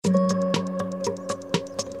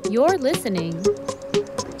You're listening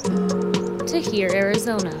to Hear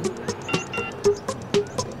Arizona,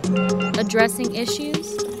 addressing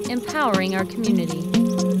issues, empowering our community.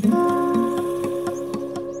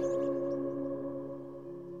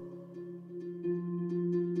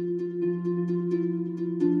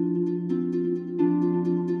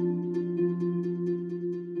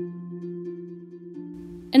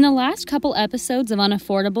 In the last couple episodes of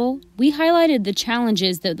Unaffordable, we highlighted the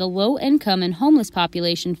challenges that the low-income and homeless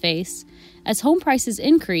population face as home prices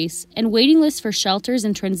increase and waiting lists for shelters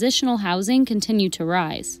and transitional housing continue to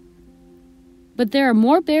rise. But there are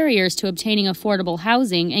more barriers to obtaining affordable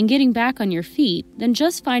housing and getting back on your feet than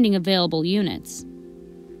just finding available units.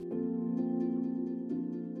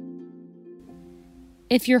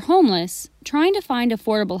 If you're homeless, trying to find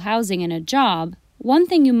affordable housing and a job, one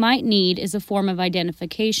thing you might need is a form of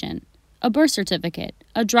identification, a birth certificate,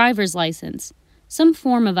 a driver's license, some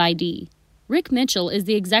form of ID. Rick Mitchell is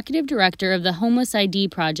the executive director of the Homeless ID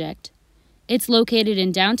Project. It's located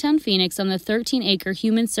in downtown Phoenix on the 13-acre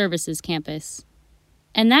Human Services campus.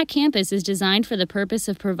 And that campus is designed for the purpose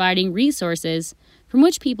of providing resources from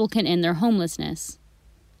which people can end their homelessness.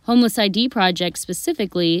 Homeless ID Project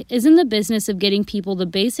specifically is in the business of getting people the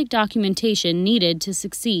basic documentation needed to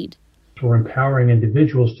succeed. We're empowering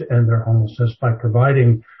individuals to end their homelessness by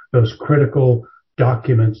providing those critical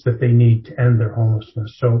documents that they need to end their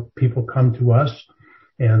homelessness. So people come to us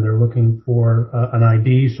and they're looking for an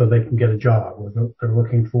ID so they can get a job, or they're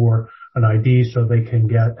looking for an ID so they can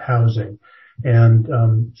get housing. And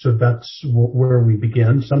so that's where we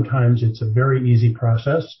begin. Sometimes it's a very easy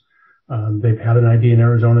process. They've had an ID in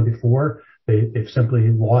Arizona before. They've simply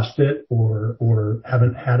lost it or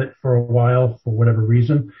haven't had it for a while for whatever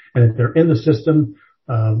reason. And if they're in the system,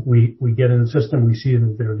 we get in the system, we see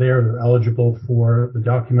that they're eligible for the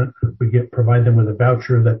document. We provide them with a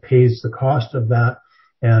voucher that pays the cost of that,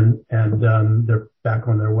 and they're back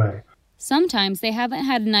on their way. Sometimes they haven't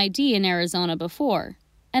had an ID in Arizona before,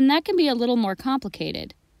 and that can be a little more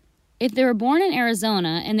complicated. If they were born in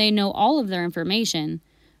Arizona and they know all of their information,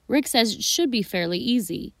 Rick says it should be fairly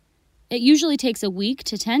easy. It usually takes a week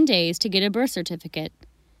to 10 days to get a birth certificate.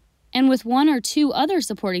 And with one or two other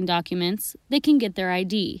supporting documents, they can get their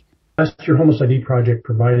ID. Last year, Homeless ID Project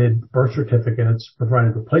provided birth certificates,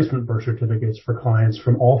 provided replacement birth certificates for clients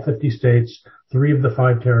from all 50 states, 3 of the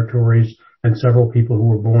 5 territories, and several people who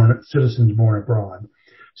were citizens born abroad.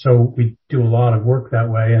 So we do a lot of work that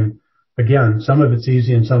way. And again, some of it's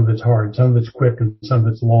easy and some of it's hard. Some of it's quick and some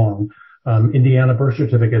of it's long. Indiana birth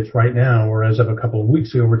certificates right now, or as of a couple of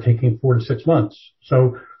weeks ago, we're taking 4 to 6 months.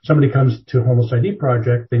 So somebody comes to Homeless ID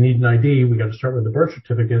Project, they need an ID. We got to start with the birth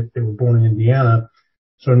certificate. They were born in Indiana.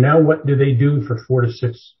 So now what do they do for 4 to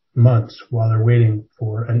 6 months while they're waiting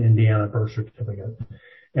for an Indiana birth certificate?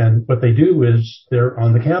 And what they do is they're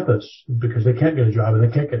on the campus because they can't get a job and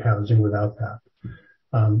they can't get housing without that.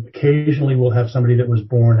 Occasionally we'll have somebody that was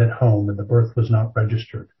born at home and the birth was not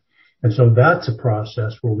registered. And so that's a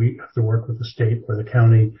process where we have to work with the state or the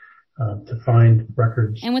county to find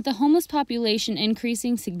records. And with the homeless population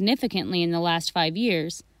increasing significantly in the last 5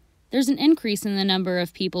 years, there's an increase in the number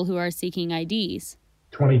of people who are seeking IDs.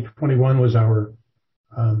 2021 was our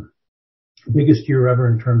biggest year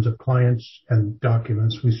ever in terms of clients and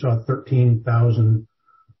documents. We saw 13,000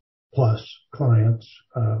 plus clients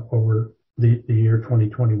over the year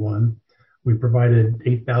 2021. We provided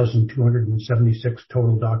 8,276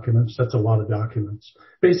 total documents. That's a lot of documents.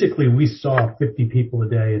 Basically, we saw 50 people a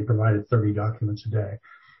day and provided 30 documents a day.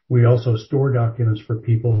 We also store documents for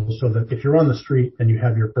people so that if you're on the street and you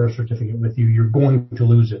have your birth certificate with you, you're going to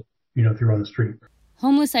lose it, if you're on the street.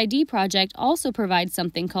 Homeless ID Project also provides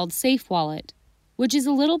something called Safe Wallet, which is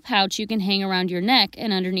a little pouch you can hang around your neck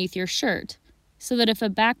and underneath your shirt, so that if a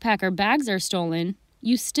backpack or bags are stolen,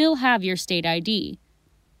 you still have your state ID.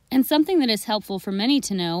 And something that is helpful for many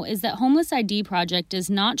to know is that Homeless ID Project does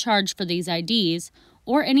not charge for these IDs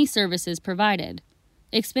or any services provided.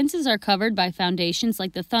 Expenses are covered by foundations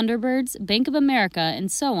like the Thunderbirds, Bank of America,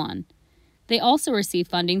 and so on. They also receive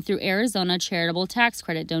funding through Arizona charitable tax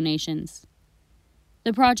credit donations.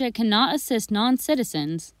 The project cannot assist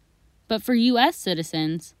non-citizens, but for U.S.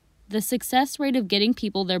 citizens, the success rate of getting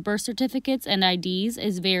people their birth certificates and IDs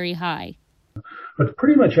is very high. But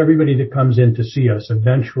pretty much everybody that comes in to see us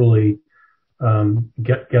eventually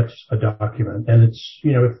gets a document. And it's,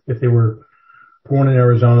 if they were born in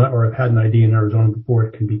Arizona or have had an ID in Arizona before,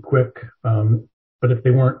 it can be quick. But if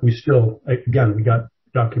they weren't, we got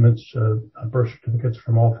documents, birth certificates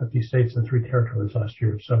from all 50 states and 3 territories last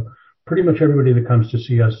year. So pretty much everybody that comes to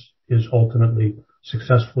see us is ultimately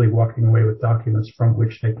successfully walking away with documents from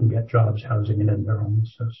which they can get jobs, housing, and end their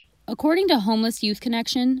homelessness. According to Homeless Youth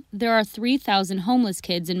Connection, there are 3,000 homeless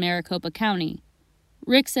kids in Maricopa County.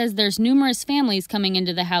 Rick says there's numerous families coming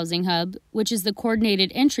into the housing hub, which is the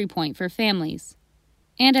coordinated entry point for families.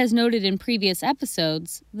 And as noted in previous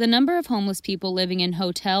episodes, the number of homeless people living in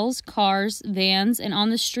hotels, cars, vans, and on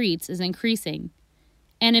the streets is increasing.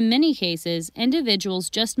 And in many cases, individuals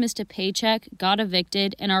just missed a paycheck, got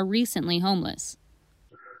evicted, and are recently homeless.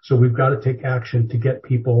 So we've got to take action to get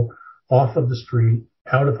people off of the street,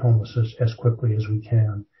 out of homelessness as quickly as we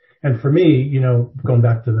can. And for me, going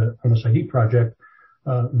back to the Homeless ID Project,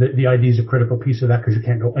 the ID is a critical piece of that because you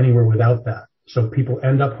can't go anywhere without that. So people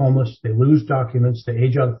end up homeless, they lose documents, they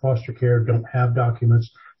age out of foster care, don't have documents,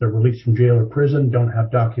 they're released from jail or prison, don't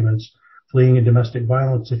have documents, fleeing a domestic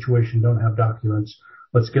violence situation, don't have documents.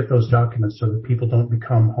 Let's get those documents so that people don't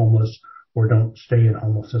become homeless or don't stay in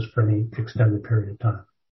homelessness for any extended period of time.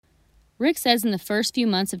 Rick says in the first few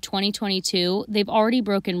months of 2022, they've already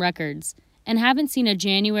broken records and haven't seen a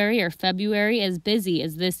January or February as busy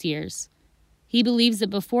as this year's. He believes that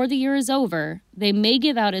before the year is over, they may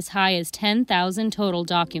give out as high as 10,000 total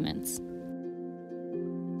documents.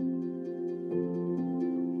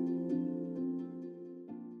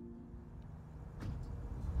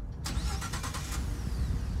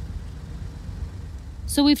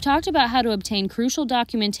 So we've talked about how to obtain crucial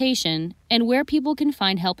documentation and where people can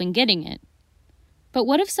find help in getting it. But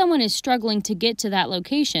what if someone is struggling to get to that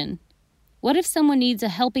location? What if someone needs a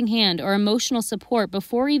helping hand or emotional support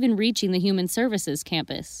before even reaching the Human Services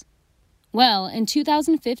campus? Well, in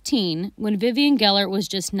 2015, when Vivian Gellert was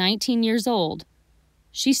just 19 years old,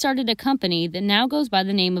 she started a company that now goes by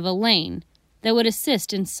the name of Elaine that would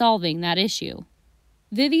assist in solving that issue.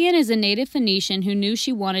 Vivian is a native Phoenician who knew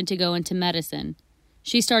she wanted to go into medicine.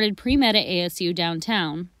 She started pre-med at ASU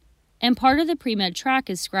downtown, and part of the pre-med track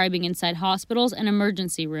is scribing inside hospitals and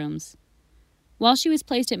emergency rooms. While she was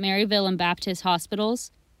placed at Maryville and Baptist hospitals,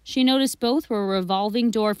 she noticed both were a revolving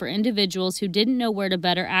door for individuals who didn't know where to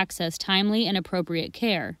better access timely and appropriate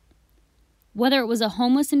care. Whether it was a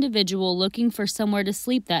homeless individual looking for somewhere to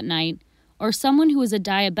sleep that night, or someone who was a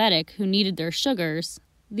diabetic who needed their sugars,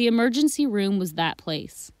 the emergency room was that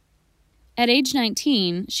place. At age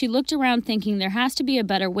 19, she looked around thinking there has to be a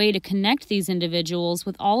better way to connect these individuals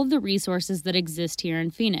with all of the resources that exist here in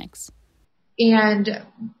Phoenix. And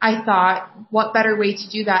I thought, what better way to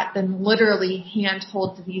do that than literally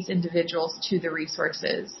handhold these individuals to the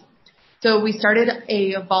resources? So we started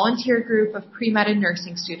a volunteer group of pre-med and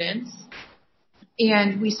nursing students,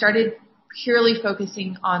 and we started purely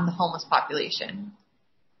focusing on the homeless population.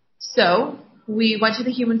 So we went to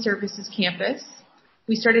the Human Services campus.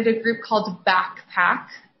 We started a group called Backpack.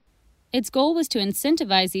 Its goal was to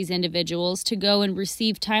incentivize these individuals to go and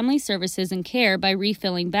receive timely services and care by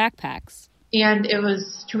refilling backpacks. And it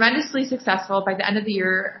was tremendously successful. By the end of the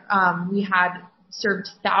year, we had served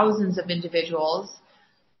thousands of individuals.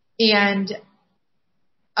 And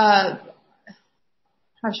how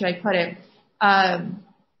should I put it?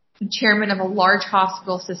 The chairman of a large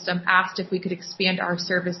hospital system asked if we could expand our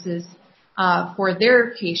services for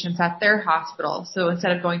their patients at their hospital. So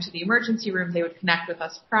instead of going to the emergency room, they would connect with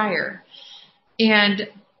us prior. And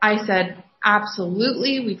I said,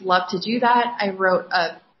 absolutely, we'd love to do that. I wrote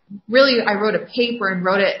a paper and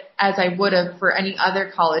wrote it as I would have for any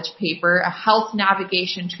other college paper, a health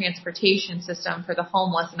navigation transportation system for the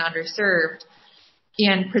homeless and underserved,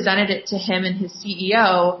 and presented it to him and his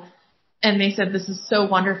CEO. And they said, this is so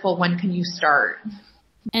wonderful. When can you start?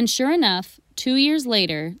 And sure enough, 2 years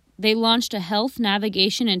later, they launched a health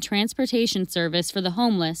navigation and transportation service for the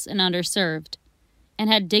homeless and underserved, and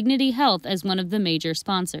had Dignity Health as one of the major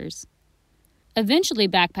sponsors. Eventually,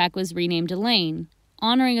 Backpack was renamed Elaine,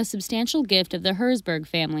 honoring a substantial gift of the Herzberg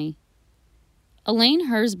family. Elaine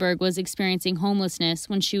Herzberg was experiencing homelessness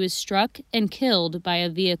when she was struck and killed by a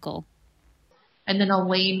vehicle. And then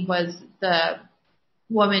Elaine was the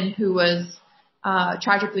woman who was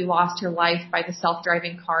tragically lost her life by the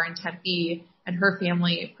self-driving car in Tempe, and her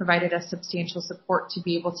family provided us substantial support to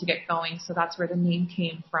be able to get going. So that's where the name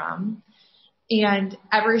came from. And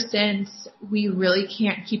ever since, we really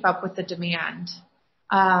can't keep up with the demand.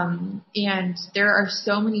 And there are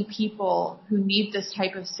so many people who need this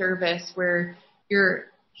type of service where you're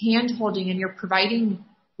hand-holding and you're providing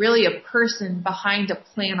really a person behind a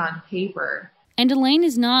plan on paper. And Elaine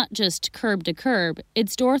is not just curb to curb,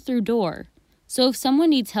 it's door through door. So if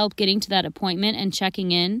someone needs help getting to that appointment and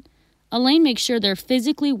checking in, Elaine makes sure they're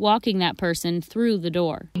physically walking that person through the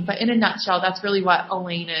door. But in a nutshell, that's really what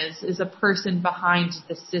Elaine is a person behind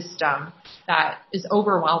the system that is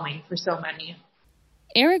overwhelming for so many.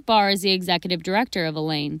 Eric Barr is the executive director of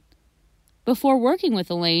Elaine. Before working with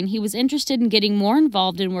Elaine, he was interested in getting more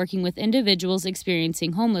involved in working with individuals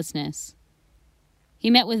experiencing homelessness. He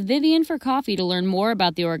met with Vivian for coffee to learn more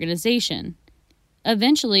about the organization.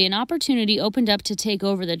 Eventually, an opportunity opened up to take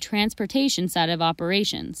over the transportation side of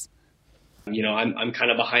operations. I'm kind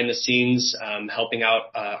of behind the scenes helping out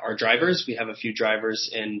our drivers. We have a few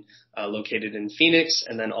drivers located in Phoenix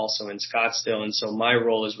and then also in Scottsdale. And so my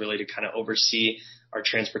role is really to kind of oversee our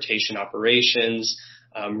transportation operations,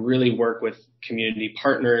 really work with community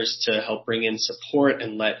partners to help bring in support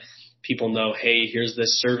and let people know, hey, here's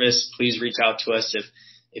this service. Please reach out to us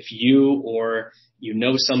if you or you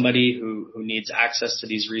know somebody who needs access to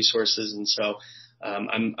these resources. And so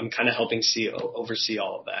I'm kind of helping oversee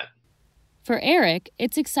all of that. For Eric,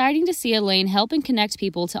 it's exciting to see Elaine helping connect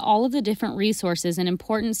people to all of the different resources and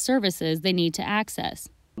important services they need to access.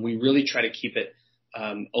 We really try to keep it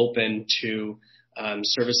open to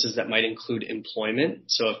services that might include employment.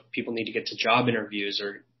 So if people need to get to job interviews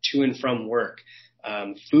or to and from work,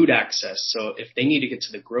 food access. So if they need to get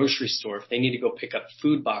to the grocery store, if they need to go pick up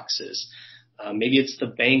food boxes, maybe it's the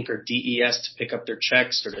bank or DES to pick up their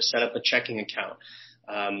checks or to set up a checking account.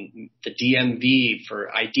 The DMV for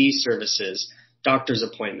ID services, doctor's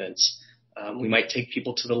appointments. We might take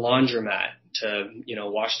people to the laundromat to,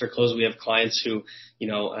 wash their clothes. We have clients who,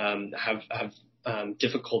 have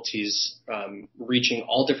difficulties reaching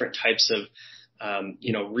all different types of,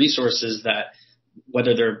 resources that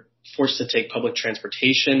whether they're forced to take public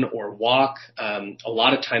transportation or walk, a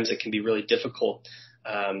lot of times it can be really difficult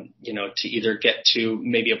to either get to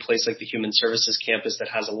maybe a place like the Human Services Campus that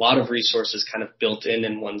has a lot of resources kind of built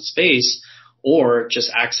in one space, or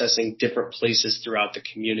just accessing different places throughout the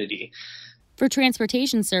community. For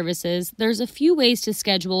transportation services, there's a few ways to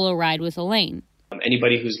schedule a ride with Elaine.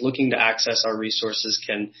 Anybody who's looking to access our resources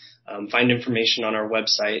can find information on our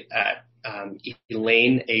website at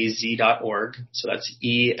elaineaz.org. So that's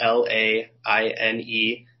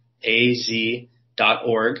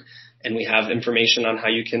ELAINEAZ.org. And we have information on how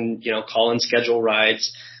you can, call and schedule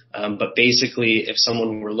rides. But basically, if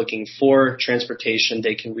someone were looking for transportation,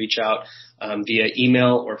 they can reach out via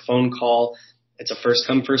email or phone call. It's a first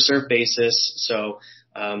come, first serve basis. So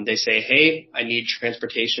they say, hey, I need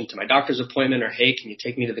transportation to my doctor's appointment, or hey, can you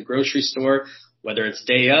take me to the grocery store, whether it's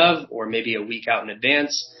day of or maybe a week out in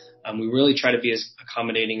advance. We really try to be as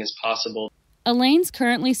accommodating as possible. Elaine's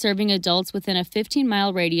currently serving adults within a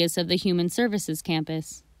 15-mile radius of the Human Services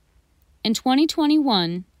Campus. In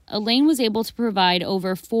 2021, Elaine was able to provide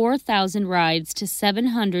over 4,000 rides to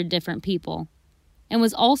 700 different people, and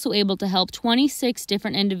was also able to help 26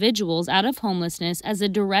 different individuals out of homelessness as a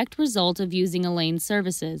direct result of using Elaine's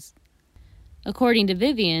services. According to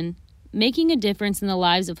Vivian, making a difference in the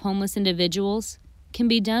lives of homeless individuals can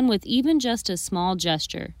be done with even just a small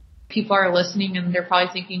gesture. People are listening and they're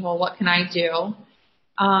probably thinking, well, what can I do?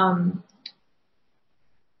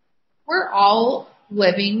 We're all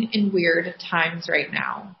living in weird times right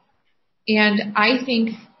now. And I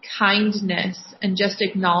think kindness and just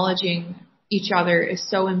acknowledging each other is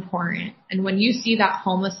so important. And when you see that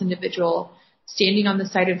homeless individual standing on the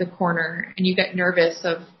side of the corner and you get nervous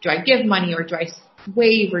of, do I give money or do I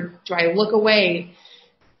wave or do I look away?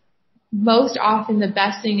 Most often the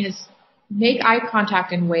best thing is make eye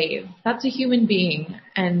contact and wave. That's a human being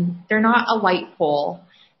and they're not a light pole.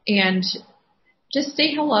 And just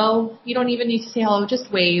say hello. You don't even need to say hello,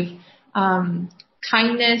 just wave.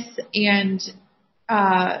 Kindness and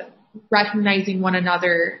recognizing one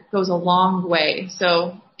another goes a long way.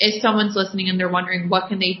 So if someone's listening and they're wondering what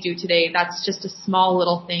can they do today, that's just a small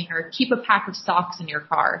little thing. Or keep a pack of socks in your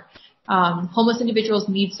car. Homeless individuals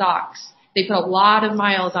need socks. They put a lot of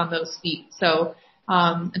miles on those feet. So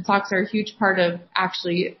and socks are a huge part of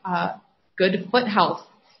actually good foot health.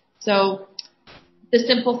 So the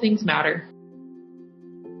simple things matter.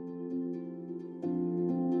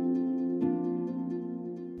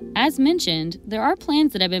 As mentioned, there are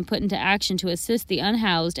plans that have been put into action to assist the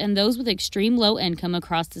unhoused and those with extreme low income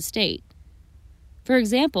across the state. For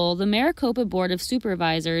example, the Maricopa Board of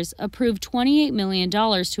Supervisors approved $28 million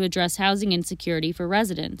to address housing insecurity for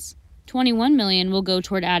residents. $21 million will go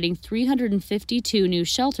toward adding 352 new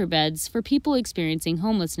shelter beds for people experiencing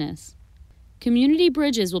homelessness. Community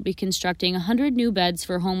Bridges will be constructing 100 new beds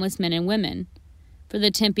for homeless men and women. For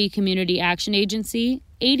the Tempe Community Action Agency,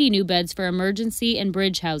 80 new beds for emergency and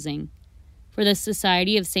bridge housing. For the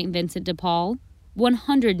Society of St. Vincent de Paul,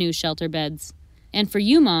 100 new shelter beds. And for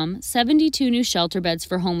UMOM, 72 new shelter beds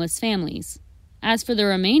for homeless families. As for the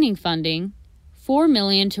remaining funding, $4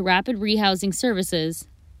 million to rapid rehousing services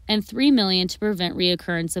and $3 million to prevent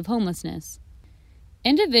reoccurrence of homelessness.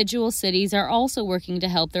 Individual cities are also working to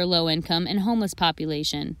help their low-income and homeless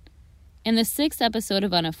population. In the 6th episode of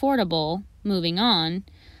Unaffordable, Moving On,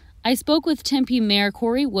 I spoke with Tempe Mayor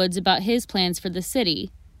Corey Woods about his plans for the city,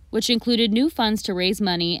 which included new funds to raise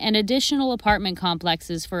money and additional apartment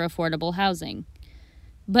complexes for affordable housing.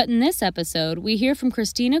 But in this episode, we hear from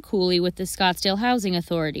Christina Cooley with the Scottsdale Housing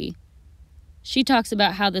Authority. She talks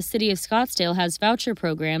about how the city of Scottsdale has voucher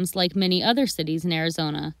programs like many other cities in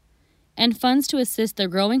Arizona, and funds to assist their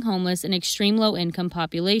growing homeless and extreme low-income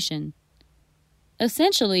population.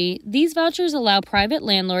 Essentially, these vouchers allow private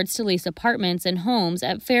landlords to lease apartments and homes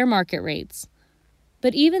at fair market rates.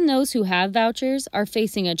 But even those who have vouchers are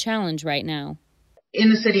facing a challenge right now. In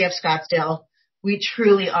the city of Scottsdale, we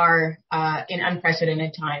truly are in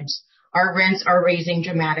unprecedented times. Our rents are raising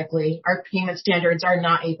dramatically. Our payment standards are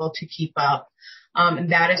not able to keep up.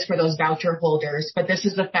 And that is for those voucher holders. But this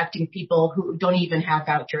is affecting people who don't even have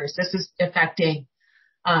vouchers. This is affecting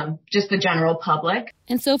just the general public.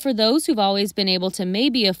 And so for those who've always been able to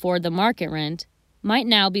maybe afford the market rent, might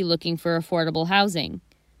now be looking for affordable housing,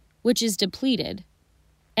 which is depleted.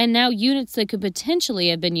 And now units that could potentially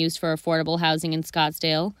have been used for affordable housing in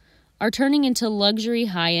Scottsdale are turning into luxury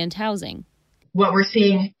high-end housing. What we're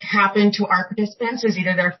seeing happen to our participants is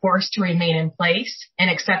either they're forced to remain in place and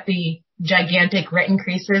accept the gigantic rent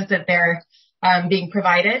increases that they're being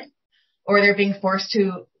provided, or they're being forced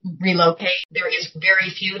to relocate. There is very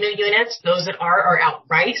few new units. Those that are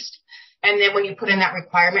outpriced. And then when you put in that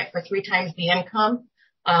requirement for 3 times the income,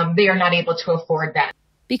 they are not able to afford that.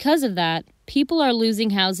 Because of that, people are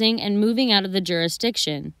losing housing and moving out of the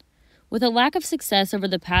jurisdiction. With a lack of success over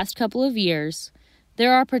the past couple of years,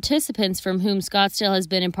 there are participants from whom Scottsdale has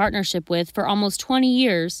been in partnership with for almost 20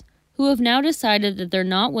 years who have now decided that they're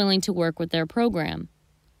not willing to work with their program.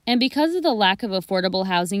 And because of the lack of affordable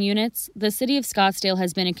housing units, the city of Scottsdale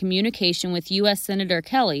has been in communication with U.S. Senator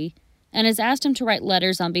Kelly and has asked him to write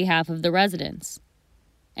letters on behalf of the residents.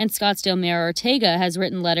 And Scottsdale Mayor Ortega has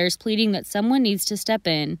written letters pleading that someone needs to step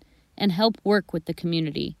in and help work with the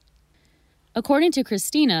community. According to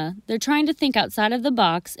Christina, they're trying to think outside of the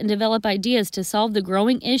box and develop ideas to solve the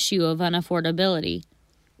growing issue of unaffordability.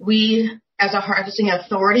 We, as a housing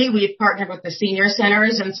authority, we've partnered with the senior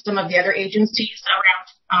centers and some of the other agencies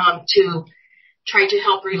around to try to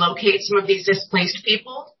help relocate some of these displaced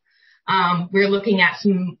people. We're looking at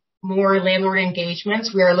some more landlord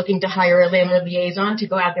engagements. We are looking to hire a landlord liaison to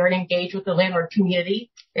go out there and engage with the landlord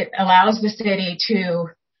community. It allows the city to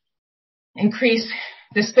increase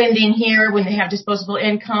the spending here when they have disposable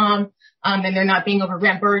income, and they're not being over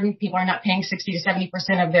rent burdened. People are not paying 60 to 70%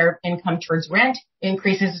 of their income towards rent. It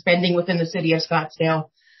increases spending within the city of Scottsdale.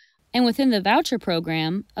 And within the voucher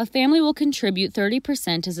program, a family will contribute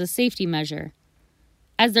 30% as a safety measure.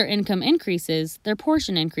 As their income increases, their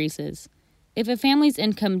portion increases. If a family's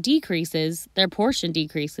income decreases, their portion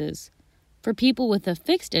decreases. For people with a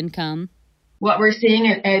fixed income, what we're seeing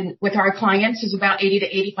and with our clients is about 80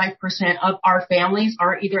 to 85% of our families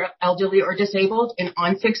are either elderly or disabled and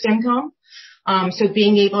on fixed income. So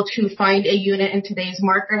being able to find a unit in today's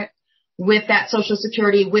market with that Social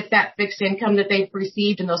Security, with that fixed income that they've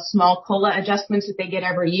received and those small COLA adjustments that they get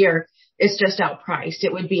every year is just outpriced.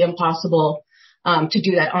 It would be impossible to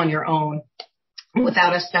do that on your own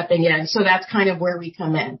without us stepping in. So that's kind of where we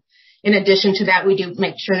come in. In addition to that, we do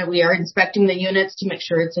make sure that we are inspecting the units to make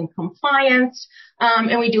sure it's in compliance,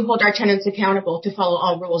 and we do hold our tenants accountable to follow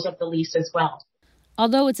all rules of the lease as well.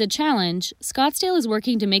 Although it's a challenge, Scottsdale is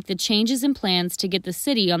working to make the changes and plans to get the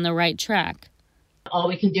city on the right track. All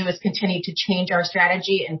we can do is continue to change our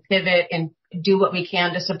strategy and pivot and do what we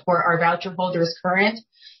can to support our voucher holders current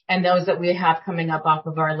and those that we have coming up off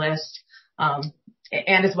of our list.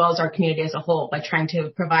 And as well as our community as a whole by trying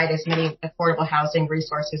to provide as many affordable housing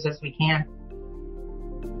resources as we can.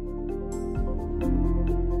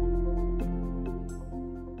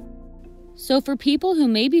 So for people who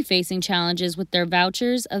may be facing challenges with their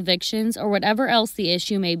vouchers, evictions, or whatever else the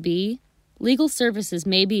issue may be, legal services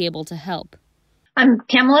may be able to help. I'm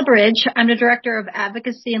Kamala Bridge. I'm the Director of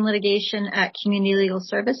Advocacy and Litigation at Community Legal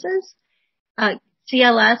Services.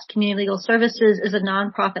 CLS, Community Legal Services, is a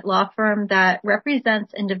nonprofit law firm that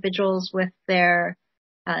represents individuals with their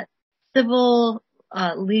civil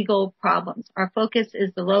legal problems. Our focus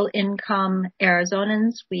is the low-income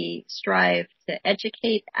Arizonans. We strive to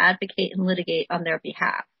educate, advocate, and litigate on their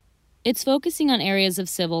behalf. It's focusing on areas of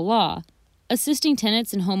civil law. Assisting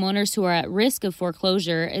tenants and homeowners who are at risk of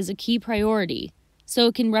foreclosure is a key priority, so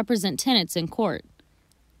it can represent tenants in court.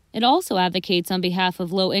 It also advocates on behalf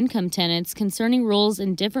of low-income tenants concerning rules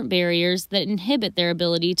and different barriers that inhibit their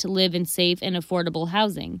ability to live in safe and affordable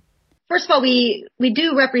housing. First of all, we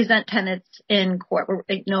do represent tenants in court.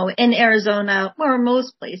 In Arizona, or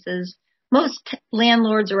most places, most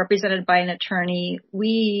landlords are represented by an attorney.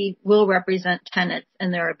 We will represent tenants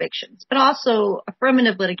in their evictions, but also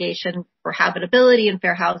affirmative litigation for habitability and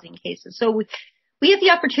fair housing cases. So we have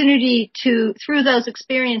the opportunity through those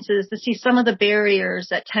experiences, to see some of the barriers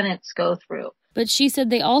that tenants go through. But she said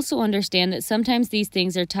they also understand that sometimes these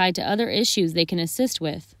things are tied to other issues they can assist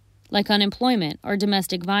with, like unemployment or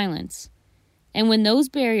domestic violence. And when those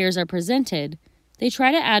barriers are presented, they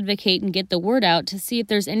try to advocate and get the word out to see if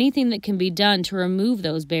there's anything that can be done to remove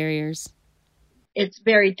those barriers. It's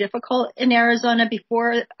very difficult in Arizona.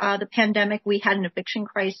 Before the pandemic, we had an eviction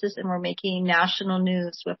crisis, and we're making national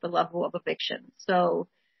news with the level of evictions. So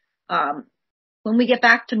when we get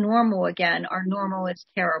back to normal again, our normal is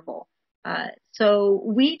terrible. So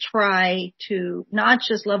we try to not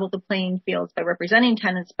just level the playing fields by representing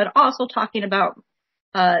tenants, but also talking about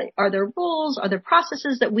are there rules, are there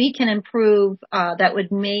processes that we can improve that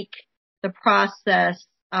would make the process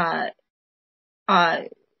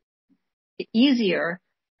easier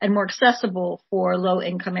and more accessible for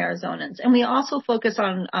low-income Arizonans. And we also focus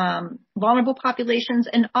on vulnerable populations,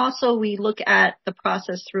 and also we look at the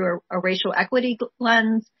process through a racial equity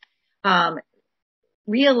lens,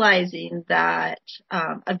 realizing that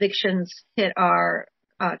evictions hit our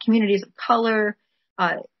communities of color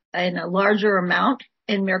in a larger amount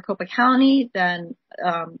in Maricopa County than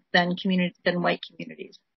white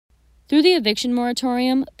communities. Through the eviction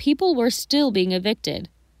moratorium, people were still being evicted,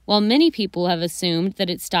 while many people have assumed that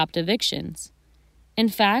it stopped evictions. In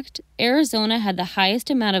fact, Arizona had the highest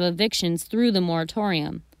amount of evictions through the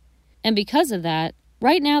moratorium. And because of that,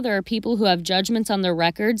 right now there are people who have judgments on their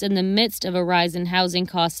records in the midst of a rise in housing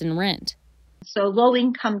costs and rent. So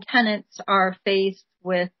low-income tenants are faced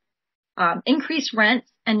with increased rent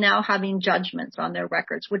and now having judgments on their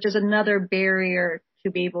records, which is another barrier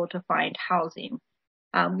to be able to find housing.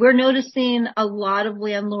 We're noticing a lot of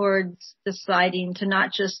landlords deciding to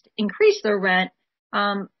not just increase their rent,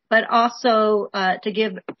 but also to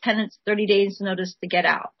give tenants 30 days notice to get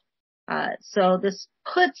out. So this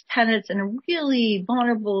puts tenants in a really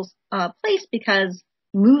vulnerable place, because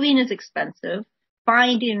moving is expensive,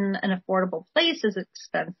 finding an affordable place is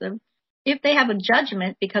expensive. If they have a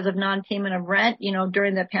judgment because of non-payment of rent,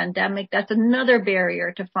 during the pandemic, that's another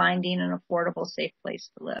barrier to finding an affordable, safe place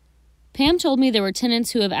to live. Pam told me there were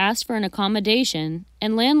tenants who have asked for an accommodation,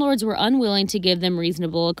 and landlords were unwilling to give them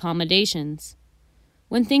reasonable accommodations.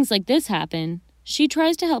 When things like this happen, she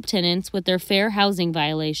tries to help tenants with their fair housing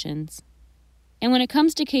violations. And when it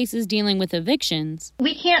comes to cases dealing with evictions,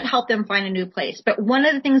 we can't help them find a new place, but one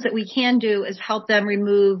of the things that we can do is help them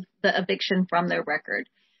remove the eviction from their record.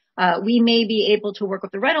 We may be able to work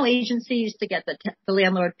with the rental agencies to get the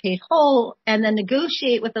landlord paid whole, and then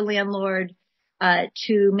negotiate with the landlord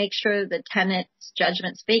to make sure the tenant's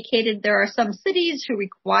judgment's vacated. There are some cities who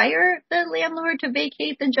require the landlord to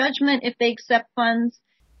vacate the judgment if they accept funds.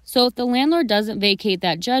 So if the landlord doesn't vacate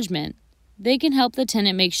that judgment, they can help the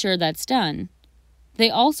tenant make sure that's done.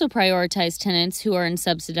 They also prioritize tenants who are in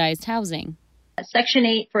subsidized housing. Section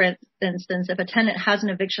 8, for instance, if a tenant has an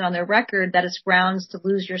eviction on their record, that is grounds to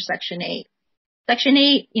lose your Section 8. Section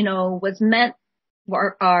 8, was meant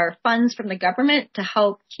are funds from the government to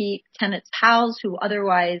help keep tenants housed who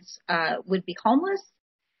otherwise would be homeless.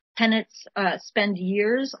 Tenants spend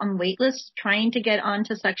years on wait lists trying to get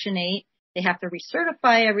onto Section 8. They have to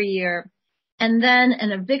recertify every year. And then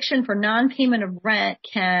an eviction for non-payment of rent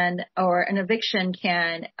can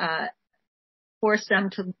force them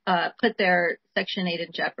to put their Section 8 in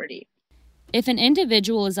jeopardy. If an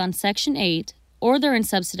individual is on Section 8 or they're in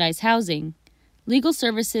subsidized housing, legal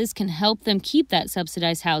services can help them keep that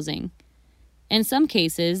subsidized housing. In some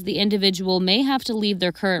cases, the individual may have to leave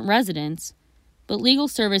their current residence, but legal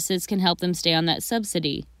services can help them stay on that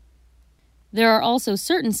subsidy. There are also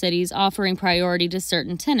certain cities offering priority to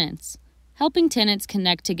certain tenants, helping tenants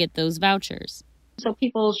connect to get those vouchers. So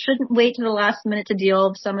people shouldn't wait to the last minute to deal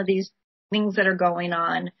with some of these things that are going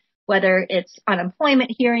on, whether it's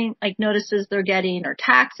unemployment hearing, like notices they're getting, or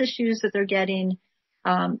tax issues that they're getting.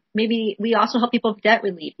 Maybe we also help people with debt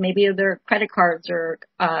relief. Maybe their credit cards or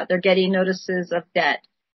they're getting notices of debt.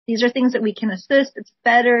 These are things that we can assist. It's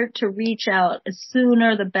better to reach out as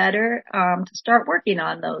sooner the better to start working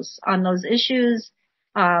on those issues,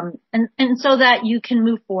 and so that you can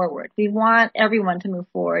move forward. We want everyone to move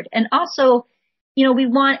forward, and also, we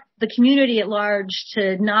want the community at large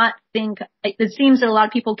to not think. It seems that a lot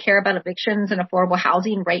of people care about evictions and affordable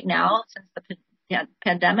housing right now since the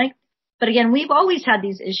pandemic. But again, we've always had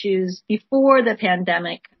these issues before the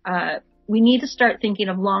pandemic. we need to start thinking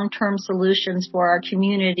of long-term solutions for our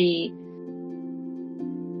community.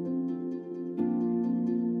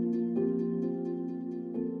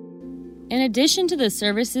 In addition to the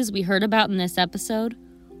services we heard about in this episode,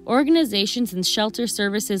 organizations and shelter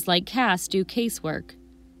services like CAST do casework,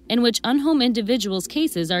 in which unhome individuals'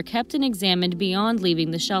 cases are kept and examined beyond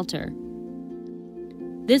leaving the shelter.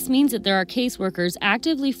 This means that there are caseworkers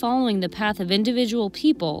actively following the path of individual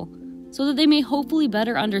people so that they may hopefully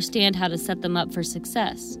better understand how to set them up for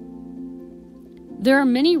success. There are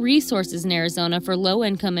many resources in Arizona for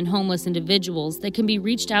low-income and homeless individuals that can be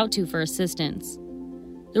reached out to for assistance.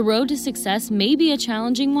 The road to success may be a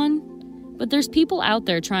challenging one, but there's people out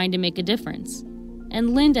there trying to make a difference,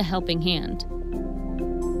 and lend a helping hand.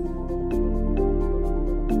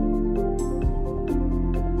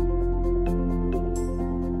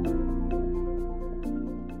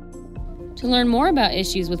 To learn more about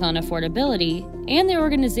issues with unaffordability and the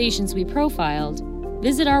organizations we profiled,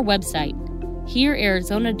 visit our website,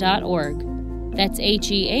 heararizona.org. That's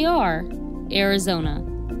HEAR, Arizona.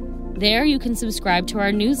 There you can subscribe to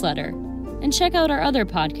our newsletter and check out our other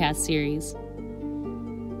podcast series.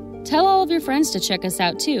 Tell all of your friends to check us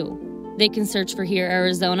out too. They can search for Hear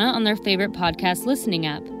Arizona on their favorite podcast listening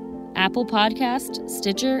app, Apple Podcast,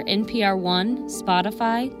 Stitcher, NPR One,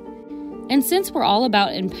 Spotify. And since we're all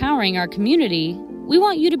about empowering our community, we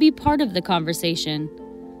want you to be part of the conversation.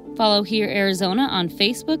 Follow Hear Arizona on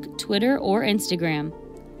Facebook, Twitter, or Instagram.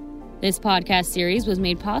 This podcast series was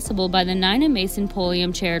made possible by the Nina Mason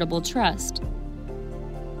Pulliam Charitable Trust.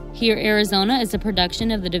 Hear Arizona is a production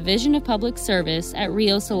of the Division of Public Service at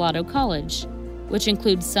Rio Salado College, which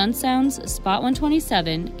includes Sun Sounds, Spot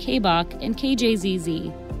 127, KBOC, and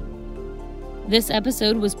KJZZ. This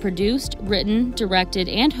episode was produced, written, directed,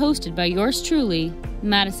 and hosted by yours truly,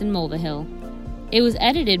 Madison Mulvihill. It was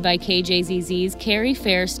edited by KJZZ's Carrie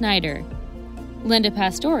Fair Snyder. Linda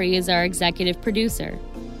Pastori is our executive producer.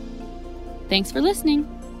 Thanks for listening.